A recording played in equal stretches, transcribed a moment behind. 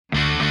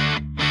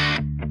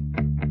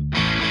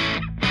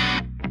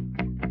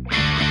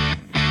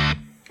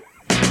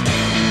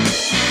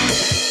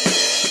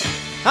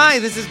Hi,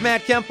 this is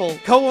Matt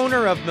Kemple,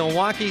 co-owner of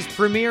Milwaukee's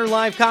premier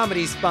live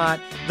comedy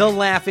spot, The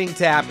Laughing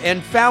Tap,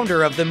 and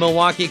founder of the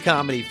Milwaukee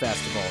Comedy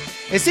Festival.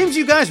 It seems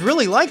you guys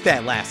really liked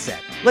that last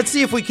set. Let's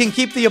see if we can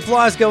keep the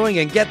applause going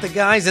and get the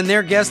guys and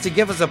their guests to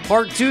give us a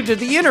part 2 to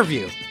the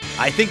interview.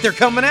 I think they're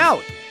coming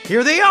out.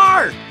 Here they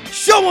are!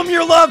 Show them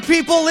your love,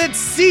 people! It's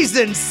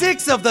Season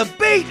 6 of the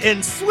Bait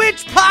and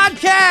Switch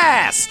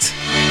Podcast!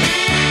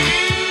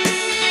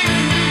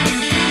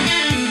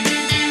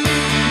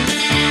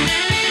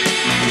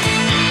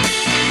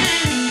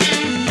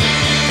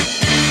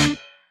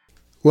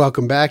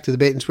 Welcome back to the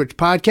Bait and Switch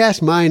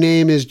Podcast. My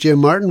name is Jim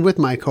Martin with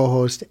my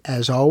co-host,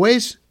 as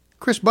always,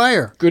 Chris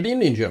Beyer. Good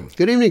evening, Jim.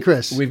 Good evening,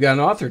 Chris. We've got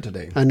an author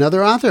today.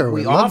 Another author.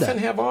 We often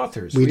have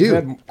authors. We've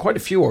had quite a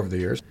few over the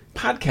years.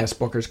 Podcast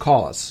bookers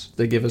call us.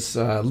 They give us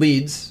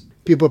leads.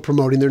 People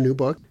promoting their new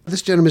book.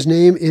 This gentleman's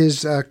name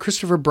is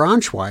Christopher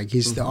Braunschweig.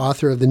 He's the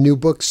author of the new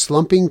book,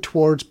 Slumping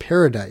Towards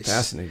Paradise.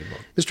 Fascinating book.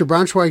 Mr.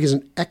 Braunschweig is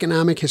an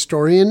economic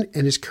historian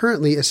and is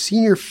currently a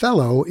senior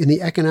fellow in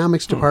the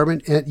economics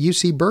department at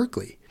UC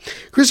Berkeley.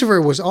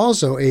 Christopher was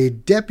also a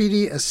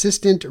Deputy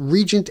Assistant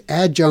Regent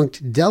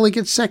Adjunct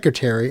Delegate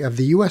Secretary of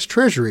the U.S.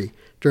 Treasury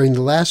during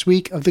the last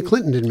week of the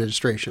Clinton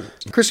administration.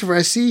 Christopher,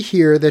 I see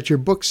here that your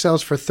book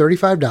sells for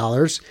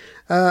 $35.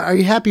 Are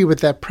you happy with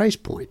that price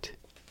point?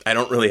 I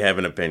don't really have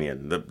an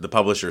opinion. The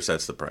publisher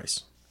sets the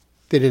price.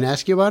 They didn't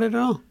ask you about it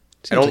at all?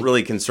 I don't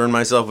really concern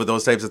myself with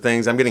those types of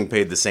things. I'm getting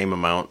paid the same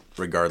amount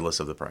regardless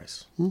of the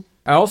price.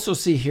 I also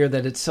see here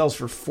that it sells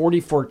for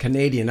 $44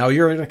 Canadian. Now,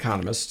 you're an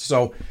economist,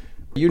 so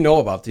you know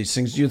about these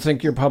things. Do you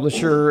think your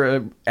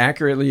publisher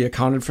accurately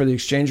accounted for the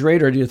exchange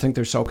rate, or do you think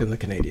they're soaking the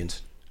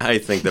Canadians? I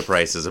think the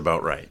price is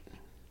about right.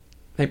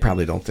 They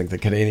probably don't think the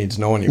Canadians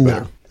know any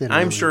better. No,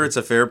 I'm sure it's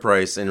a fair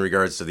price in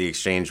regards to the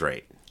exchange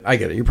rate. I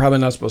get it. You're probably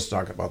not supposed to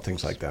talk about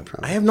things like that.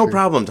 I have no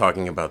problem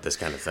talking about this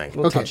kind of thing. A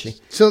little touchy.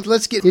 So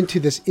let's get into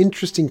this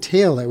interesting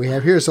tale that we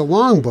have here. It's a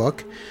long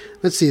book.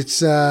 Let's see,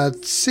 it's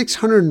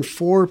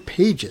 604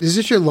 pages. Is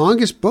this your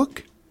longest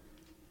book?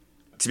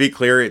 To be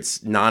clear, it's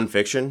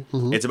nonfiction.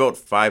 It's about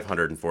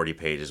 540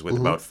 pages with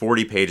about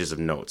 40 pages of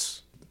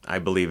notes. I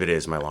believe it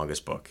is my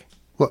longest book.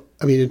 Well,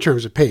 I mean, in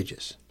terms of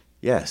pages.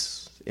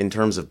 Yes, in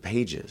terms of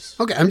pages.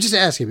 Okay, I'm just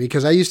asking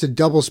because I used to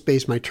double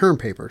space my term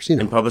papers. You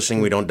know, In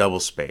publishing, we don't double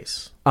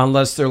space.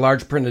 Unless they're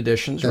large print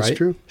editions, that's right?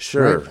 true.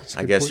 Sure, Right, that's a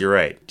I good guess point. you're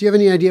right. Do you have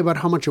any idea about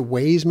how much it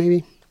weighs,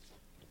 maybe?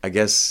 I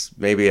guess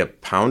maybe a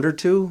pound or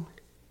two?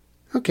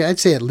 Okay, I'd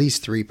say at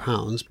least 3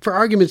 pounds. For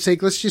argument's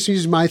sake, let's just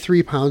use my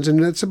 3 pounds,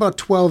 and that's about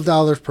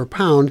 $12 per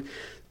pound.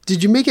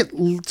 Did you make it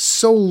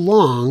so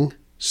long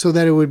so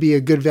that it would be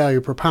a good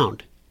value per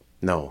pound?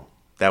 No,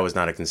 that was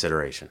not a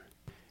consideration.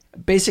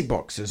 Basic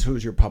Books is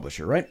who's your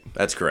publisher, right?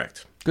 That's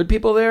correct. Good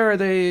people there, or are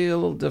they a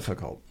little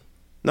difficult?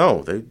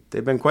 No,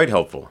 they've been quite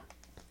helpful.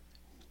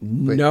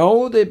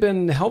 No, they've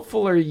been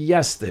helpful, or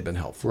yes, they've been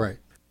helpful? Right.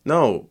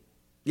 No,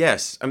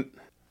 yes,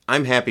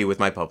 I'm happy with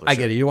my publisher. I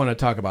get it. You want to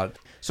talk about it.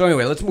 So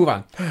anyway, let's move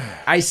on.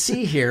 I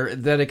see here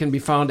that it can be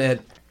found at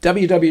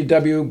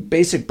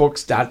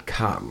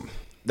www.basicbooks.com.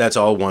 That's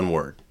all one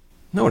word.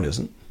 No, it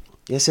isn't.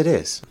 Yes, it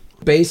is.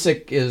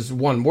 Basic is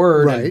one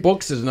word, Right. and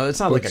books is another. It's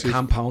not Books like a is-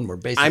 compound where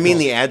basic. I mean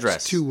books. the address.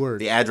 It's 2 words.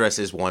 The address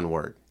is one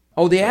word.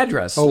 Oh, the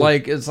address.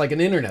 Like it's like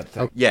an internet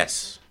thing.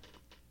 Yes.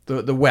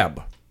 The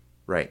web,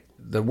 Right.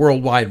 the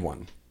worldwide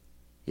one.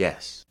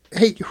 Yes.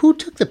 Hey, who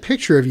took the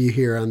picture of you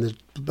here on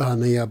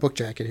the book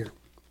jacket here?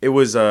 It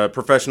was a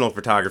professional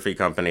photography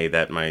company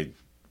that my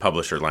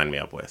publisher lined me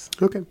up with.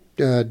 Okay.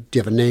 Do you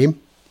have a name?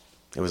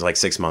 It was like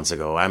 6 months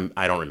ago.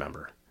 I don't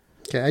remember.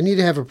 Okay, I need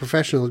to have a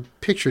professional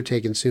picture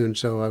taken soon,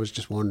 so I was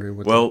just wondering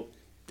what. Well,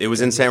 it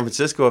was in San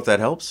Francisco, if that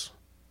helps.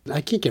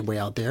 I can't get way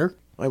out there.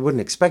 I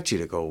wouldn't expect you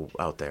to go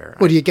out there.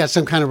 What, do you got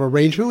some kind of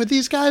arrangement with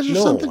these guys or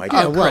No, something? I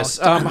Yeah, don't. well, Chris,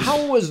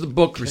 how was the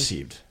book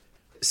received?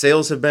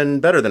 Sales have been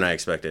better than I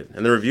expected,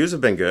 and the reviews have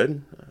been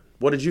good.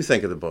 What did you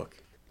think of the book?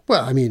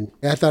 Well, I mean,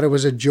 I thought it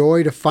was a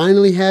joy to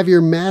finally have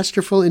your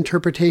masterful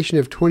interpretation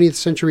of 20th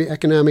century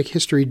economic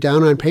history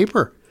down on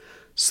paper.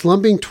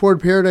 Slumping Toward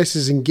Paradise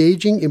is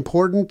engaging,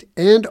 important,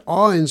 and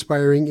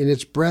awe-inspiring in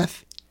its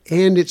breadth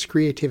and its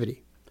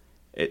creativity.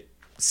 It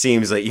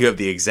seems that you have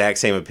the exact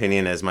same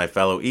opinion as my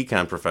fellow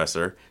econ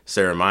professor,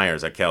 Sarah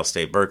Myers at Cal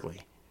State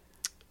Berkeley.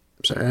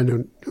 Sorry, I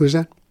don't. Who is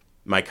that?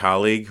 My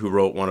colleague who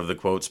wrote one of the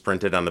quotes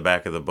printed on the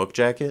back of the book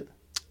jacket.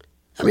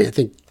 I mean, I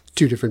think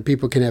 2 different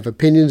people can have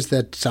opinions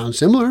that sound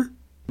similar.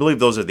 I believe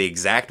those are the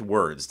exact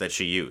words that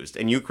she used.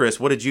 And you,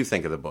 Chris, what did you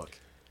think of the book?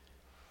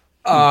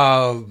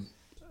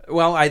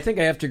 Well, I think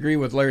I have to agree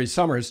with Larry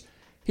Summers.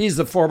 He's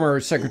the former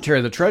Secretary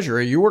of the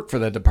Treasury. You work for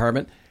that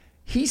department.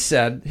 He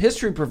said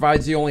history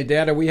provides the only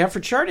data we have for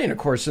charting, of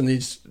course, in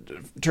these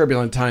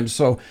turbulent times.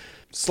 So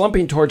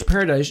Slumping Towards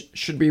Paradise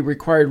should be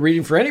required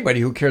reading for anybody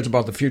who cares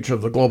about the future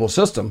of the global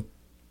system.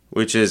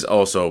 Which is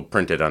also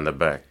printed on the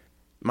back.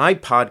 My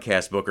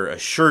podcast booker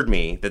assured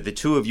me that the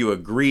two of you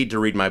agreed to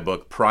read my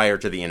book prior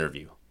to the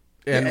interview.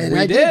 And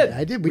I we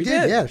did. We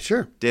did. Yeah,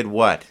 sure. Did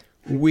what?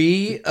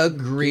 We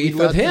agreed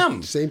with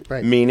him. Same,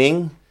 right.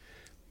 Meaning?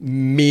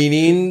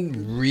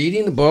 Meaning,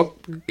 reading the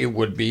book, it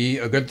would be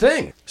a good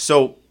thing.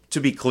 So,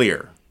 to be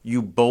clear,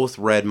 you both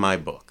read my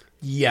book.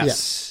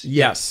 Yes.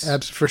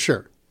 For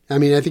sure. I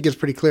mean, I think it's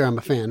pretty clear I'm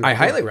a fan. I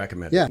highly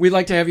recommend it. Yeah. We'd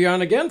like to have you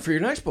on again for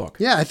your next book.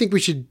 Yeah, I think we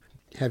should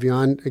have you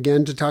on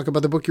again to talk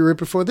about the book you wrote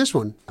before this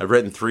one. I've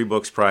written 3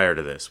 books prior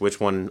to this. Which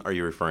one are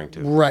you referring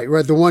to? Right.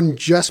 The one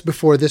just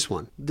before this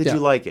one. Did you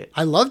like it?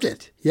 I loved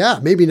it. Yeah,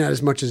 maybe not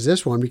as much as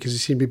this one because you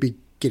seem to be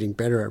getting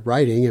better at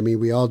writing. I mean,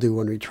 we all do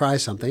when we try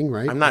something,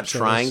 right? I'm not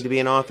trying to be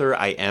an author.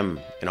 I am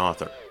an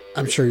author.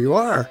 I'm sure you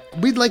are.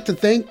 We'd like to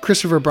thank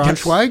Christopher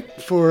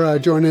Braunschweig for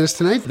joining us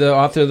tonight. The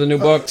author of the new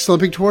book.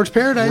 Slumping Towards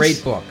Paradise.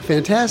 Great book.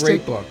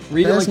 Fantastic. Great book.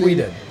 Read it like we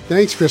did.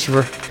 Thanks,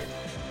 Christopher.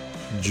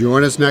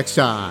 Join us next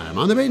time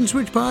on the Bait and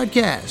Switch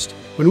podcast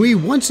when we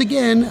once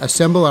again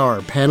assemble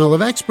our panel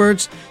of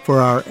experts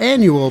for our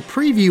annual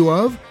preview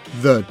of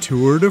the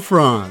Tour de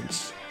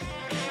France.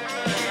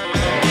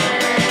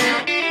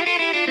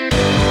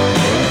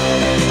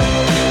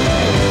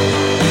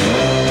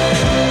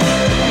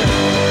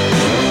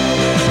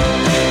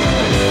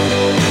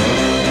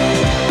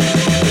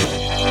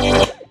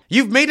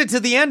 You've made it to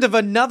the end of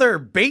another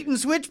Bait and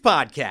Switch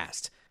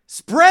podcast.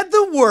 Spread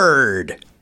the word.